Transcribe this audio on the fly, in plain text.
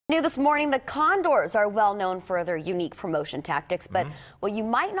New this morning, the Condors are well known for their unique promotion tactics, but what you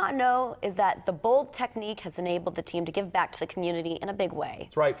might not know is that the bold technique has enabled the team to give back to the community in a big way.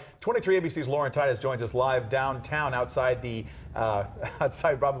 That's right. 23 ABC's Lauren Titus joins us live downtown outside the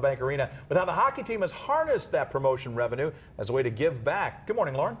Rabobank Arena with how the hockey team has harnessed that promotion revenue as a way to give back. Good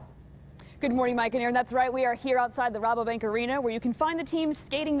morning, Lauren. Good morning, Mike and Aaron. That's right. We are here outside the Rabobank Arena where you can find the teams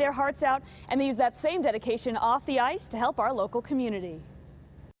skating their hearts out, and they use that same dedication off the ice to help our local community.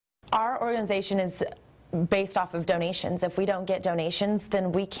 Our organization is based off of donations. If we don't get donations,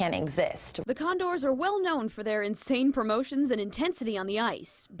 then we can't exist. The Condors are well known for their insane promotions and intensity on the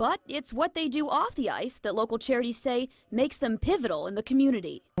ice, but it's what they do off the ice that local charities say makes them pivotal in the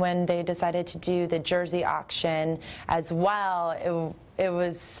community. When they decided to do the jersey auction as well, it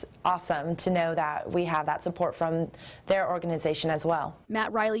was awesome to know that we have that support from their organization as well.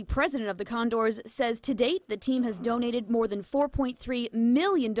 Matt Riley, president of the Condors, says to date the team has donated more than $4.3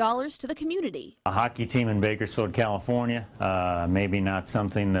 million to the community. A hockey team in Bakersfield, California, maybe not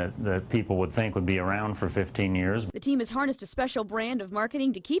something that people would think would be around for 15 years. The team has harnessed a special brand of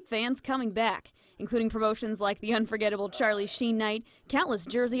marketing to keep fans coming back, including promotions like the unforgettable Charlie Sheen night, countless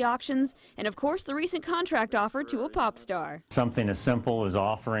jersey auctions, and of course the recent contract offer to a pop star. Something as simple as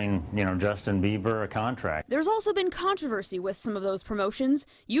offering, Justin Bieber a contract. There's also been controversy with some of those promotions,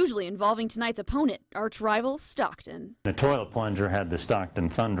 usually involving tonight's opponent, arch rival Stockton. The toilet plunger had the Stockton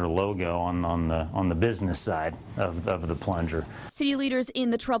Thunder logo on the business side of the plunger. City leaders in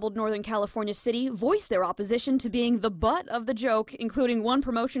the troubled Northern California city voiced their opposition to being the butt of the joke, including one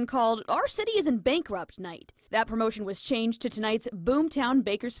promotion called "Our City Isn't Bankrupt Night." That promotion was changed to tonight's Boomtown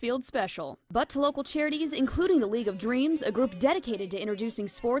Bakersfield special. But to local charities, including the League of Dreams, a group dedicated to introducing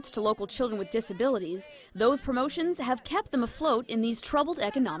sports to local children with disabilities, those promotions have kept them afloat in these troubled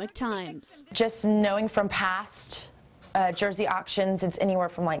economic times. Just knowing from past jersey auctions, it's anywhere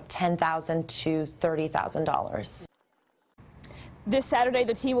from like $10,000 to $30,000. This Saturday,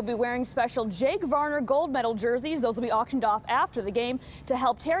 the team will be wearing special Jake Varner gold medal jerseys. Those will be auctioned off after the game to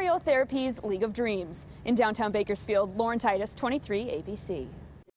help Therapies League of Dreams. In downtown Bakersfield, Lauren Titus, 23 ABC.